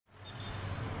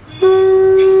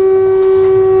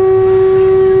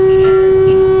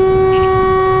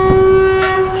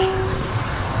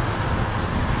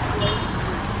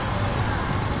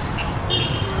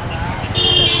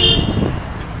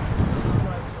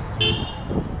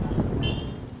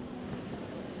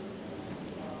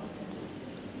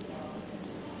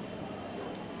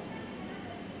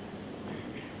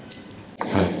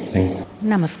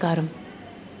Namaskaram.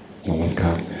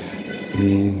 Namaskar.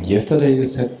 Yesterday you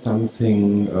said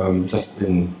something just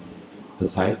in the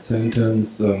side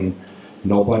sentence,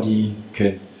 nobody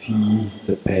can see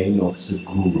the pain of the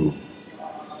Guru.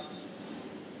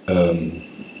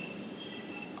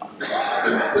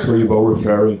 So you were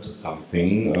referring to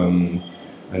something,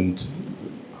 and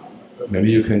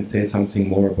maybe you can say something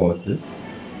more about this?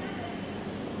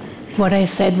 What I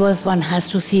said was one has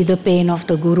to see the pain of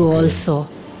the Guru also.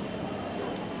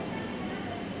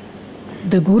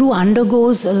 The Guru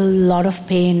undergoes a lot of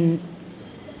pain.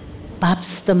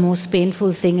 Perhaps the most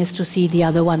painful thing is to see the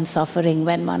other one suffering.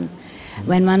 When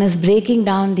one is breaking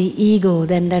down the ego,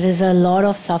 then there is a lot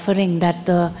of suffering that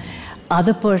the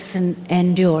other person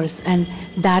endures, and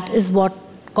that is what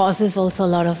causes also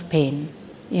a lot of pain,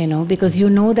 because you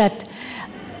know that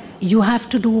you have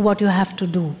to do what you have to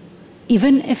do,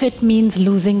 even if it means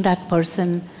losing that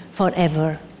person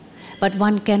forever. But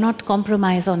one cannot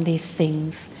compromise on these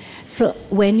things. So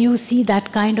when you see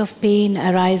that kind of pain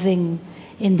arising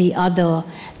in the other,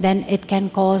 then it can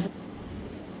cause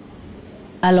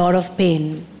a lot of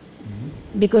pain,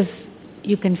 because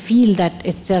you can feel that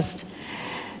it's just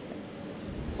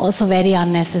also very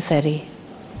unnecessary,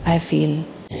 I feel.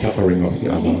 Suffering of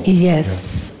the other.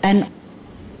 Yes. Yeah. And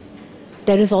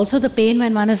there is also the pain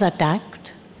when one is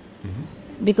attacked,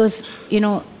 because,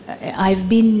 I've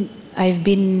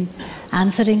been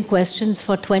answering questions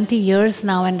for 20 years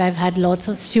now, and I've had lots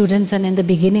of students, and in the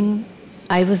beginning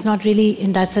I was not really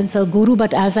in that sense a guru,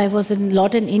 but as I was a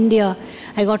lot in India,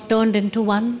 I got turned into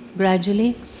one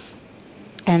gradually.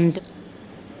 And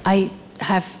I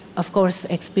have, of course,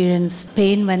 experienced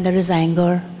pain when there is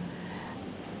anger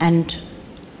and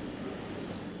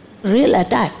real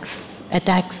attacks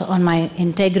on my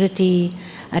integrity,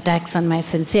 attacks on my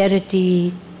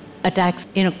sincerity, attacks,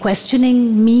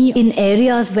 questioning me in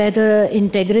areas where the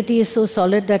integrity is so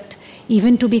solid that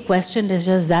even to be questioned is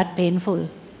just that painful.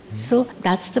 So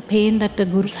that's the pain that the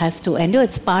Guru has to endure.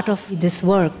 It's part of this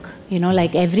work,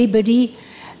 like everybody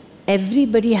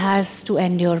has to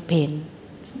endure pain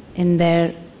in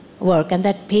their work. And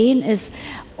that pain is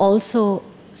also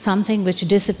something which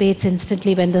dissipates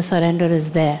instantly when the surrender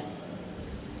is there.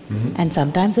 And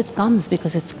sometimes it comes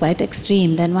because it's quite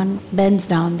extreme. Then one bends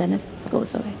down, then it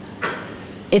goes away.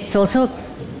 It's also a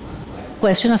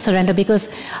question of surrender, because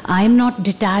I'm not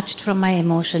detached from my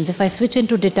emotions. If I switch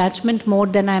into detachment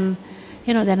mode, then I'm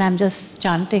just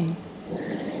chanting.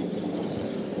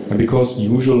 And because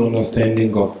usual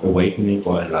understanding of awakening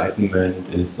or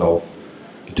enlightenment is of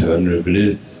eternal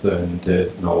bliss, and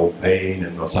there's no pain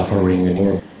and no suffering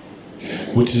anymore,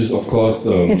 which is, of course...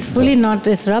 it's fully not,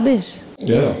 it's rubbish.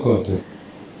 Yeah, of course.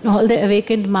 All the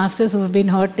awakened masters who have been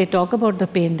hurt, they talk about the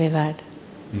pain they've had.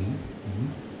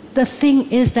 The thing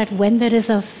is that when there is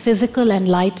a physical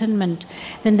enlightenment,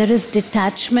 then there is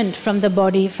detachment from the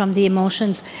body, from the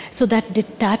emotions. So that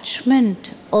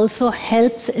detachment also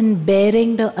helps in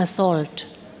bearing the assault.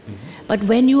 But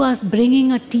when you are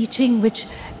bringing a teaching which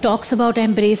talks about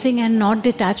embracing and not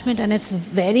detachment, and it's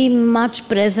very much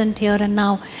present here and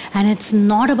now, and it's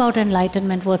not about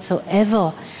enlightenment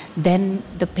whatsoever, then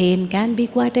the pain can be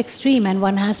quite extreme, and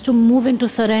one has to move into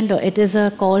surrender. It is a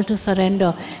call to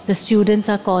surrender. The students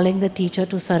are calling the teacher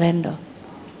to surrender.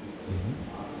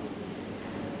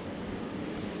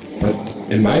 But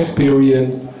in my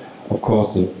experience, of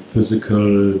course, the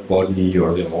physical body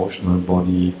or the emotional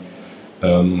body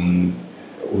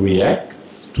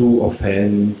reacts to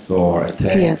offense or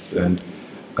attacks, and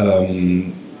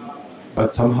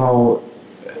but somehow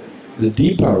the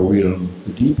deeper realms,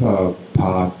 the deeper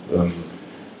parts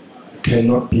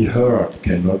cannot be heard,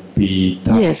 cannot be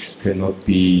touched, cannot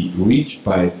be reached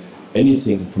by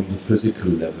anything from the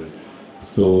physical level.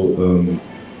 So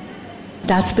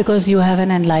that's because you have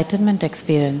an enlightenment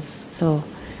experience. So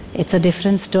it's a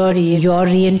different story. Your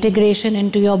reintegration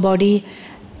into your body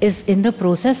is in the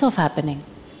process of happening.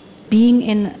 Being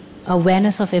in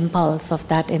awareness of impulse, of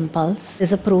that impulse,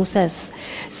 is a process.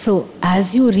 So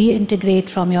as you reintegrate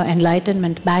from your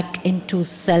enlightenment back into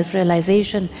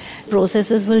self-realization,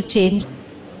 processes will change.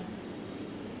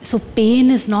 So pain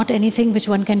is not anything which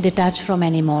one can detach from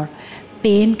anymore.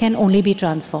 Pain can only be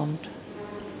transformed.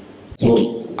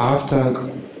 So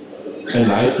after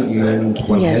enlightenment,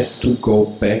 one has to go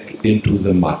back into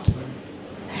the mud.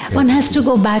 One has to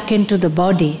go back into the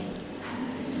body,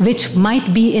 which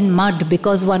might be in mud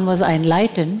because one was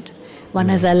enlightened. One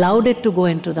has allowed it to go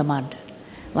into the mud.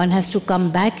 One has to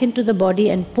come back into the body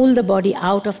and pull the body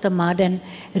out of the mud and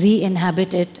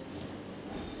re-inhabit it.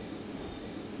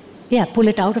 Yeah, pull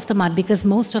it out of the mud, because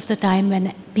most of the time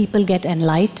when people get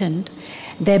enlightened,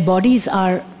 their bodies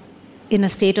are in a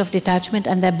state of detachment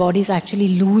and their bodies actually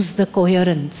lose the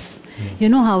coherence. You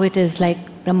know how it is, like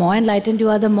the more enlightened you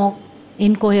are, the more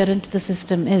incoherent the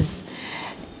system is.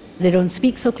 They don't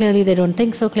speak so clearly, they don't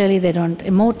think so clearly, they don't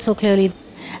emote so clearly.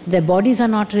 Their bodies are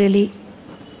not really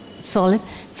solid.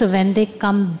 So when they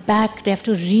come back, they have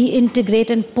to reintegrate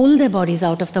and pull their bodies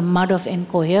out of the mud of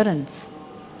incoherence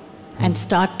and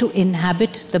start to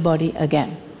inhabit the body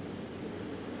again.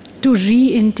 To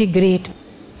reintegrate.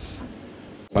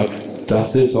 But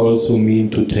does this also mean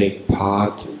to take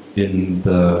part in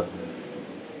the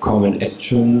common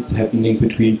actions happening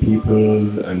between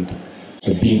people and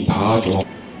being part of?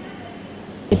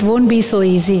 It won't be so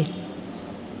easy.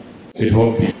 It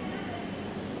won't be.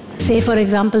 Say, for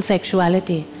example,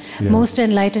 sexuality. Yeah. Most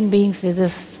enlightened beings,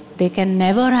 they can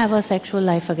never have a sexual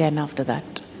life again after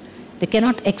that. They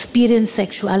cannot experience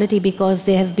sexuality because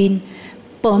they have been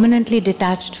permanently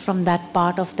detached from that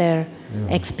part of their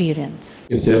experience.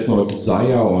 If there's no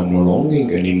desire or no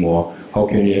longing anymore, how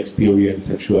can you experience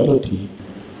sexuality?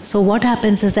 So what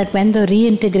happens is that when the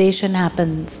reintegration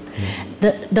happens,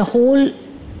 the whole,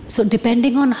 so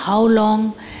depending on how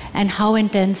long and how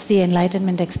intense the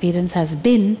enlightenment experience has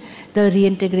been, the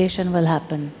reintegration will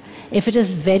happen. If it is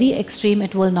very extreme,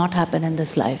 it will not happen in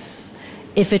this life.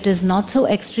 If it is not so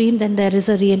extreme, then there is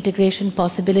a reintegration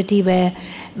possibility where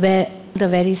the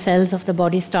very cells of the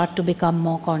body start to become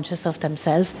more conscious of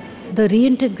themselves. The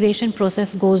reintegration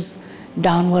process goes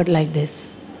downward like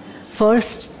this.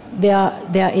 First, they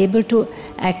are able to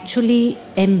actually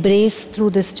embrace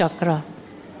through this chakra.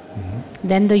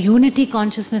 Then the unity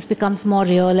consciousness becomes more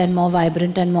real and more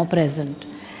vibrant and more present.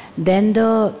 Then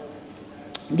the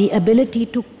ability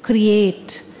to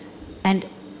create and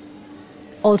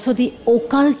also the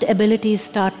occult abilities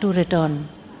start to return.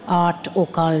 Art,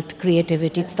 occult,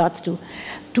 creativity, it starts to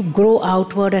grow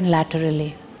outward and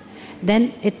laterally.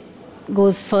 Then it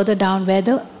goes further down where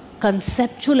the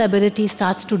conceptual ability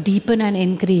starts to deepen and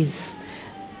increase.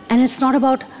 And it's not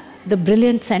about the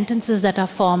brilliant sentences that are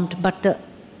formed, but the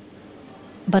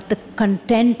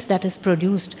content that is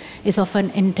produced is of an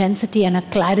intensity and a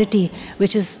clarity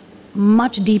which is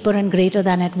much deeper and greater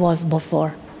than it was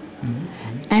before.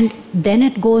 And then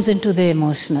it goes into the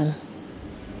emotional.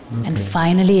 And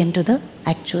finally into the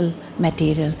actual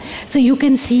material. So you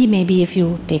can see, maybe if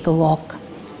you take a walk,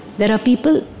 there are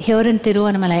people here in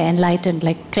Tiruvannamalai enlightened,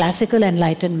 like classical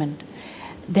enlightenment.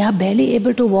 They are barely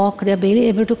able to walk, they are barely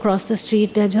able to cross the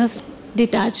street, they are just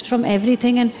detached from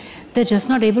everything and they're just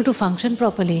not able to function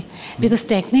properly. Because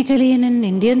technically in an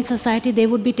Indian society they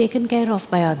would be taken care of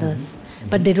by others.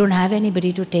 But they don't have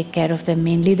anybody to take care of them,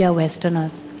 mainly they are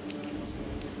Westerners.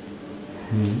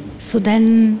 So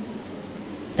then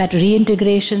that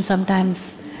reintegration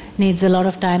sometimes needs a lot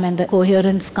of time and the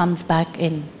coherence comes back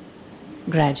in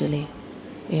gradually,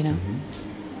 you know.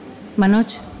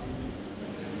 Manoj,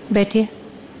 बैठिए,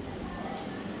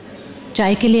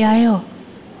 चाय के लिए आए हो?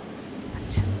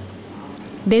 अच्छा,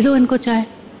 दे दो इनको चाय,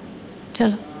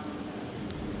 चलो.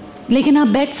 लेकिन आप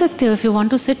बैठ सकते हो, if you want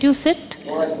to sit, you sit.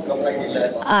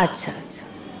 अच्छा अच्छा,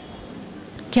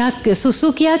 क्या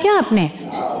सुसु किया क्या आपने?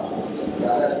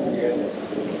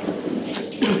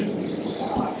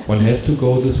 One has to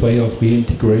go this way of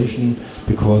reintegration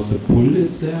because the pull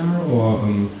is there, or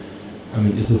I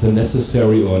mean, is this a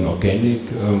necessary or an organic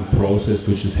process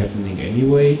which is happening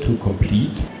anyway to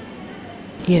complete?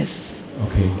 Yes.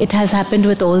 Okay. It has happened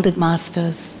with all the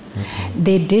masters. Okay.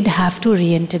 They did have to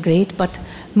reintegrate, but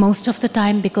most of the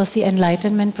time, because the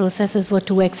enlightenment processes were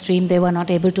too extreme, they were not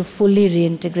able to fully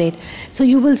reintegrate. So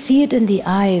you will see it in the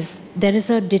eyes. There is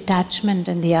a detachment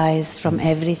in the eyes from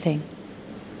everything,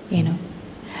 you know,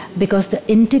 because the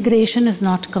integration is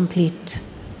not complete.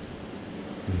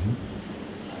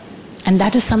 And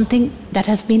that is something that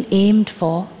has been aimed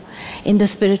for in the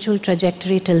spiritual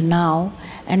trajectory till now,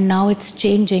 and now it's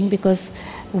changing because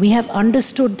we have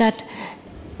understood that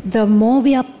the more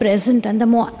we are present and the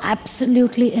more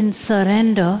absolutely in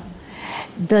surrender,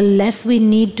 the less we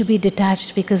need to be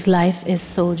detached because life is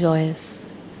so joyous.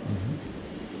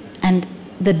 And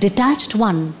the detached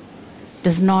one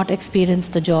does not experience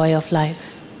the joy of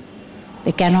life.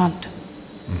 They cannot.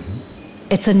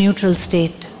 It's a neutral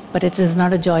state, but it is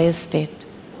not a joyous state.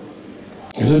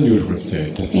 It's a neutral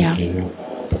state, definitely. Yeah.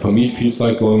 But for me, it feels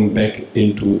like going back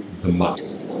into the mud.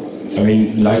 I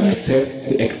mean, like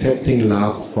accepting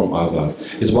love from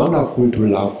others. It's wonderful to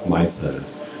love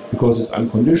myself because it's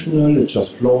unconditional, it's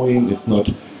just flowing, it's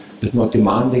not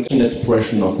demanding an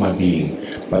expression of my being.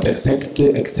 But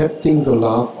accepting the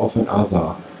love of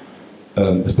another,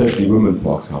 especially women,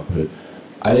 for example,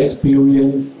 I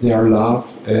experience their love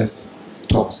as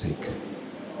toxic.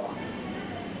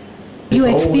 You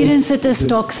experience it as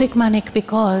toxic, Manik,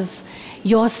 because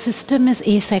your system is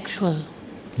asexual.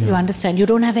 Yeah. You understand? You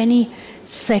don't have any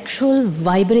sexual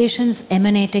vibrations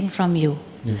emanating from you.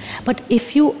 Yeah. But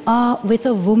if you are with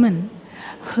a woman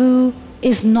who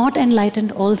is not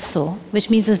enlightened also, which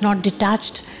means is not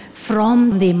detached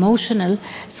from the emotional,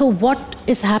 so what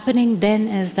is happening then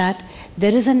is that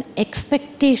there is an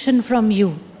expectation from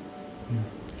you.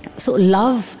 So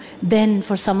love then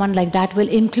for someone like that will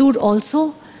include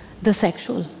also the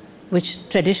sexual, which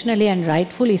traditionally and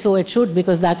rightfully so it should,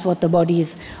 because that's what the body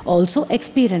is also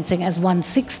experiencing as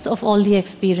 1/6 of all the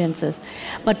experiences.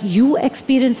 But you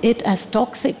experience it as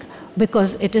toxic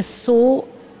because it is so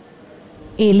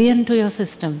alien to your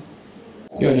system.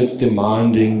 Yeah, and it's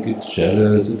demanding, it's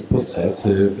jealous, it's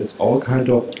possessive, it's all kind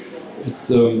of,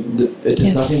 it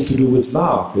has nothing to do with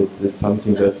love. It's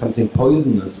something, there's something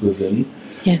poisonous within,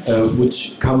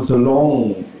 which comes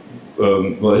along,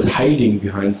 or is hiding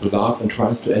behind the love and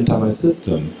tries to enter my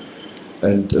system.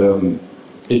 And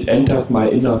it enters my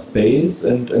inner space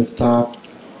and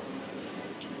starts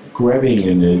grabbing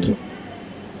in it.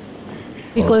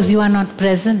 Because you are not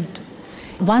present.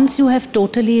 Once you have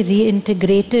totally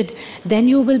reintegrated, then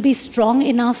you will be strong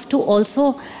enough to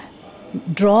also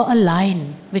draw a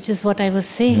line, which is what I was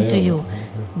saying to you.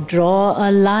 Draw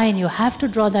a line. You have to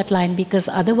draw that line, because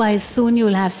otherwise soon you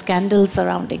will have scandals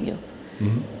surrounding you.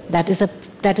 Mm-hmm.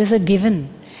 That is a given.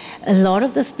 A lot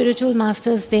of the spiritual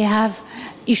masters, they have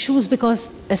issues because,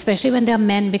 especially when they are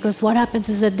men, because what happens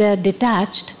is that they are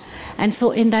detached. And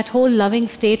so in that whole loving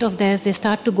state of theirs, they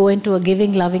start to go into a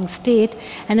giving, loving state.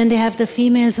 And then they have the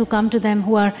females who come to them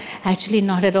who are actually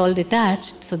not at all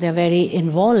detached. So they're very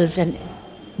involved,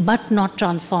 but not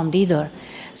transformed either.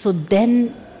 So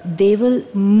then they will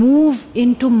move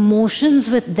into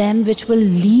motions with them which will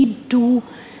lead to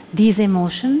these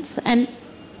emotions. And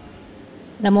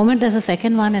the moment there's a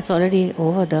second one, it's already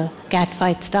over. The cat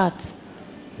fight starts.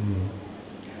 Mm.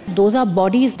 Those are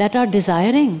bodies that are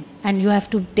desiring, and you have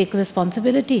to take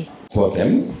responsibility. For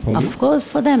them? Of course,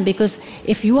 for them. Because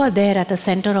if you are there at the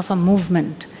center of a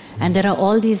movement, and there are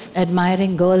all these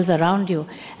admiring girls around you,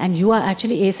 and you are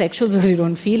actually asexual because you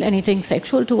don't feel anything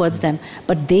sexual towards them,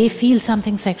 but they feel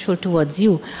something sexual towards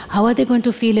you, how are they going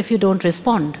to feel if you don't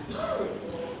respond?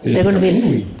 They're going to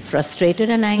be frustrated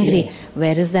and angry. Yeah.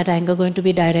 Where is that anger going to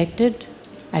be directed?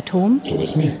 At whom?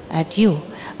 Towards me. At you.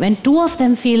 When two of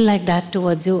them feel like that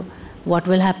towards you, what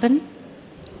will happen?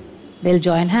 They'll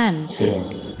join hands. Yeah.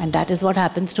 And that is what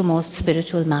happens to most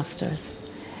spiritual masters.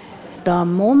 The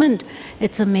moment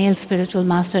it's a male spiritual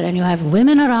master and you have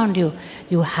women around you,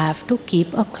 you have to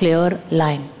keep a clear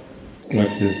line.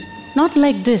 Like this? Not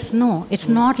like this, no. It's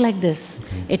not like this.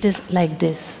 Okay. It is like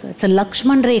this. It's a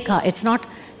Lakshman Rekha. It's not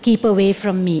keep away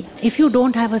from me. If you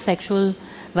don't have a sexual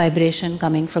vibration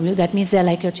coming from you, that means they're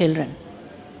like your children.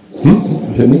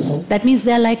 That means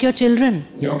they're like your children.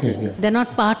 Yeah, okay, yeah. They're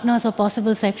not partners or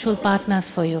possible sexual partners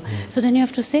for you. So then you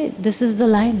have to say, this is the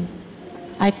line.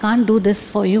 I can't do this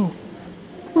for you.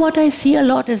 What I see a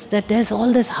lot is that there's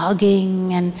all this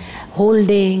hugging and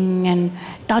holding and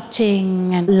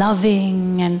touching and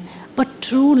loving, but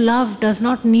true love does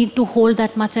not need to hold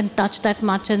that much and touch that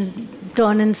much and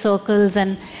turn in circles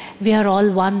and we are all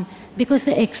one, because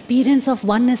the experience of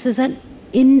oneness is an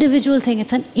individual thing.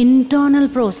 It's an internal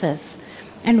process,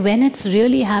 and when it's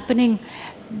really happening,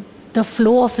 the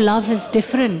flow of love is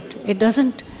different. It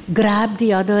doesn't grab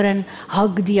the other and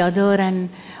hug the other and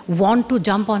want to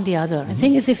jump on the other. The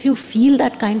thing is, if you feel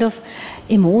that kind of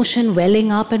emotion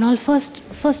welling up and all,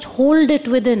 first hold it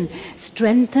within.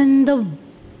 Strengthen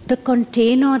the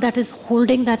container that is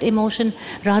holding that emotion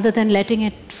rather than letting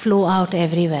it flow out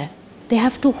everywhere. They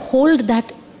have to hold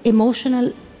that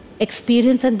emotional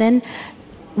experience, and then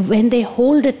when they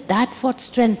hold it, that's what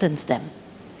strengthens them.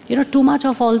 You know, too much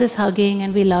of all this hugging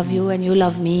and we love you and you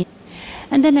love me.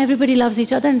 And then everybody loves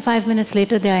each other, and 5 minutes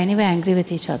later they are anyway angry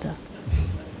with each other.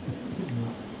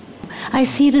 I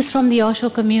see this from the Osho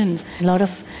communes. A lot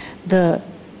of the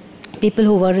people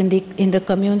who were in the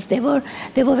communes, they were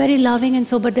very loving and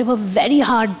so, but they were very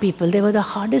hard people. They were the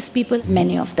hardest people,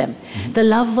 many of them. The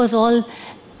love was all,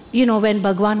 you know, when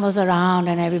Bhagwan was around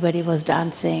and everybody was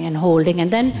dancing and holding,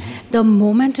 and then the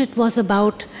moment it was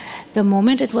about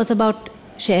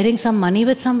sharing some money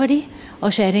with somebody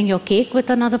or sharing your cake with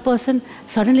another person,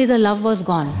 suddenly the love was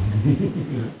gone.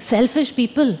 Selfish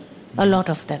people, a lot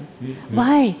of them.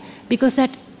 Why? Because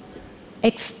that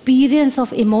experience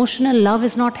of emotional love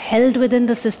is not held within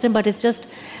the system, but it's just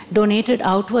donated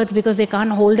outwards because they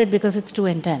can't hold it because it's too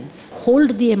intense.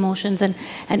 Hold the emotions and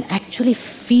actually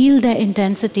feel their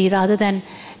intensity rather than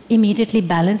immediately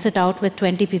balance it out with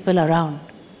 20 people around.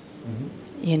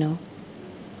 You know.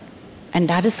 And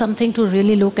that is something to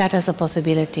really look at as a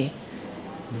possibility.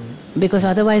 Because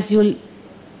otherwise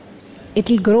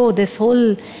it'll grow, this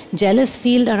whole jealous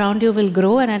field around you will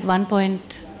grow, and at one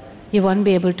point you won't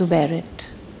be able to bear it.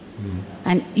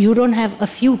 And you don't have a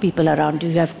few people around you,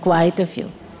 you have quite a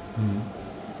few.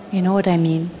 You know what I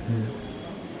mean?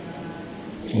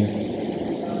 Yeah.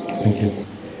 Thank you.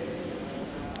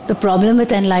 The problem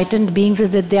with enlightened beings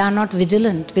is that they are not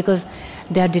vigilant because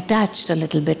they are detached a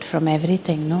little bit from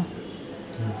everything, no?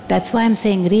 That's why I'm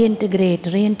saying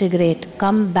reintegrate,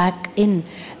 come back in,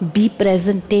 be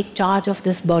present, take charge of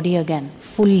this body again,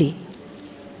 fully.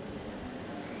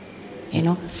 You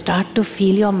know, start to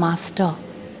feel your master.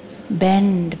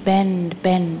 Bend.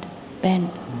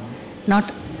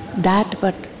 Not that,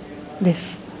 but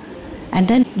this. And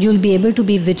then you'll be able to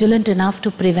be vigilant enough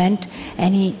to prevent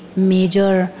any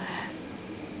major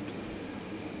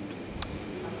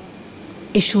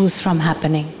issues from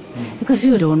happening. Because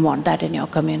you don't want that in your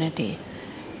community.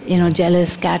 You know,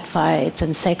 jealous cat fights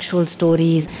and sexual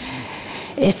stories.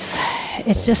 It's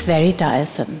just very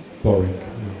tiresome. Boring.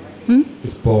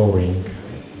 It's boring.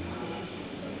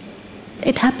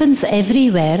 It happens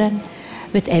everywhere and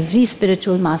with every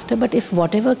spiritual master, but if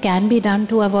whatever can be done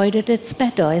to avoid it, it's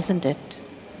better, isn't it?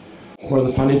 Well,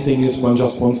 the funny thing is one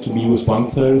just wants to be with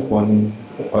oneself,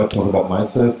 I talk about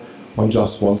myself, one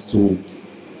just wants to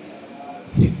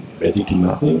basically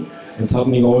nothing, and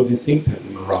suddenly all these things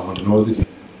happen around and all these...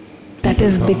 That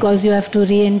is because you have to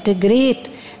reintegrate.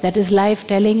 That is life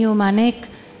telling you, Manik,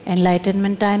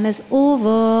 enlightenment time is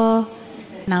over.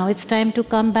 Now it's time to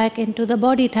come back into the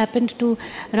body. It happened to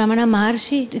Ramana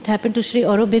Maharshi, it happened to Sri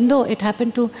Aurobindo, it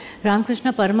happened to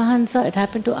Ramakrishna Paramahansa, it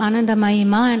happened to Anandamayi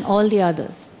Ma and all the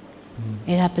others.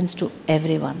 It happens to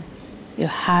everyone. You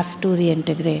have to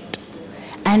reintegrate.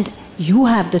 And you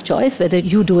have the choice whether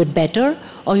you do it better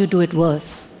or you do it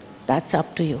worse. That's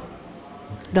up to you.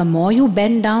 The more you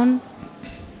bend down,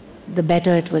 the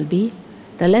better it will be.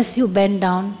 The less you bend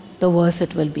down, the worse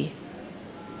it will be.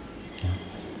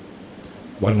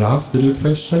 One last little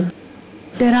question.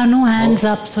 There are no hands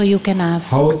up, so you can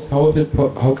ask.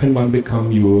 How can one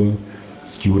become your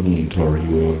student or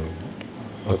your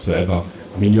whatsoever?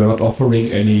 I mean, you're not offering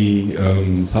any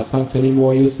satsangs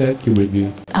anymore, you said? You will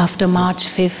be... After March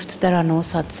 5th, there are no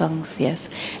satsangs, yes.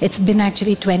 It's been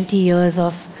actually 20 years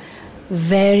of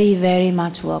very, very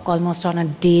much work, almost on a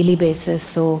daily basis.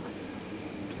 So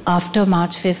after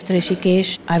March 5th,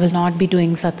 Rishikesh, I will not be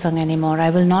doing satsang anymore.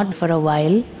 I will not for a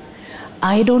while.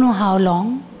 I don't know how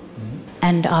long.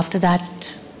 And after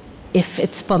that, if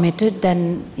it's permitted,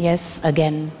 then yes,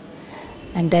 again.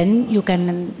 And then you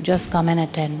can just come and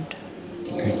attend.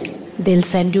 Okay. They'll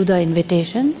send you the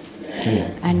invitations.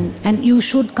 And you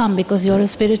should come because you're a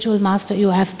spiritual master. You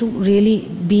have to really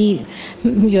be,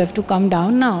 you have to come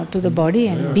down now to the body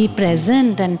and be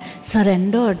present and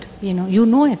surrendered. You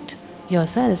know it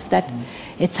yourself that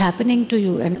it's happening to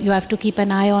you, and you have to keep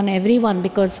an eye on everyone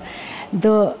because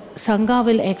the Sangha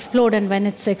will explode, and when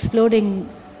it's exploding,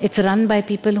 it's run by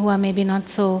people who are maybe not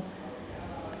so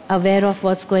aware of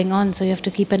what's going on. So you have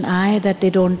to keep an eye that they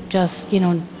don't just,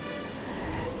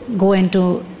 go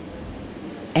into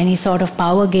any sort of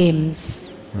power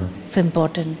games. It's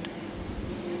important.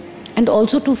 And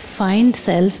also to find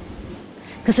self,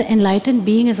 because the enlightened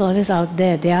being is always out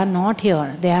there. They are not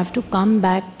here. They have to come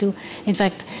back to... In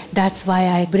fact, that's why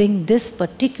I bring this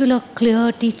particular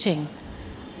clear teaching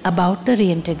about the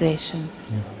reintegration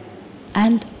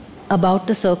and about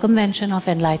the circumvention of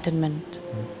enlightenment.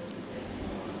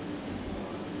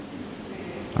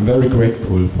 I'm very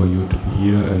grateful for you to be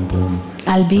here, and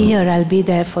I'll be here, I'll be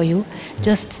there for you.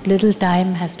 Just little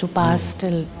time has to pass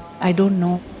till, I don't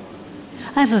know.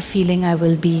 I have a feeling I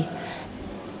will be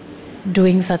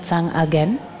doing satsang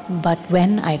again, but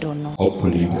when, I don't know.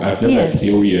 Hopefully. I've never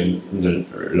experienced in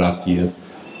the last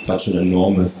years such an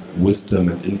enormous wisdom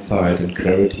and insight and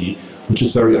clarity, which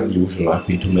is very unusual. I've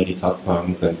been to many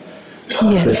satsangs, and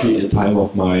especially in the time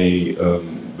of my,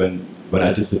 when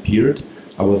I disappeared,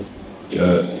 I was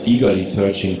eagerly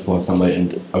searching for somebody,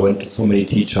 and I went to so many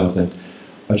teachers, and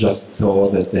I just saw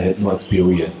that they had no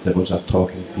experience. They were just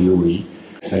talking theory.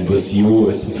 And with you,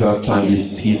 it's the first time we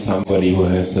see somebody who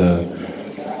has a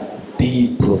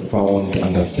deep, profound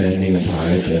understanding and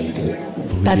height. And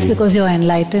really, that's because you're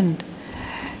enlightened.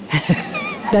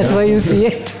 That's why you see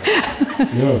it.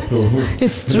 So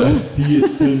it's true. I see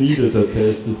it's still needed, that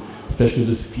there's this, especially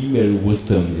this female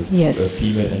wisdom, this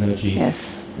female energy,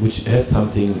 which has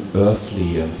something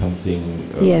earthly and something...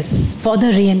 for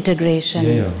the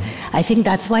reintegration. I think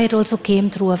that's why it also came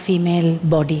through a female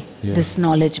body, this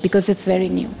knowledge, because it's very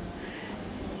new.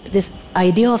 This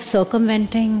idea of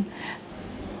circumventing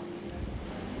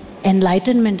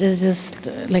enlightenment is just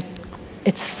like,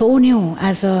 it's so new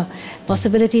as a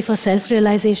possibility for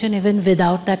self-realization even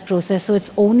without that process. So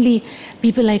it's only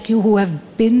people like you who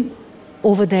have been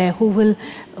over there who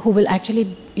will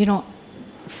actually,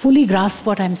 fully grasp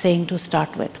what I'm saying to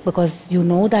start with, because you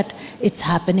know that it's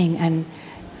happening. And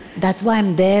that's why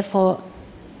I'm there for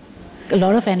a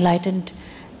lot of enlightened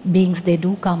beings. They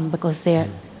do come because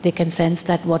they can sense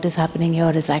that what is happening here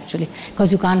is actually,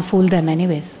 because you can't fool them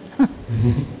anyways.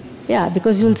 Yeah,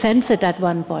 because you'll sense it at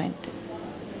one point.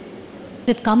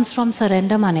 It comes from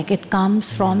surrender, Manik. It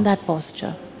comes from that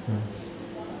posture.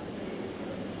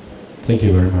 Thank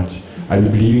you very much. I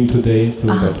will be leaving today, so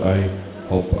but I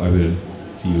hope I will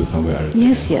see you somewhere else.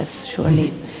 Yes, yes,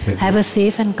 surely. Have a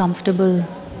safe and comfortable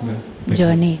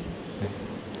journey. Thanks.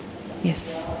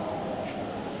 Yes.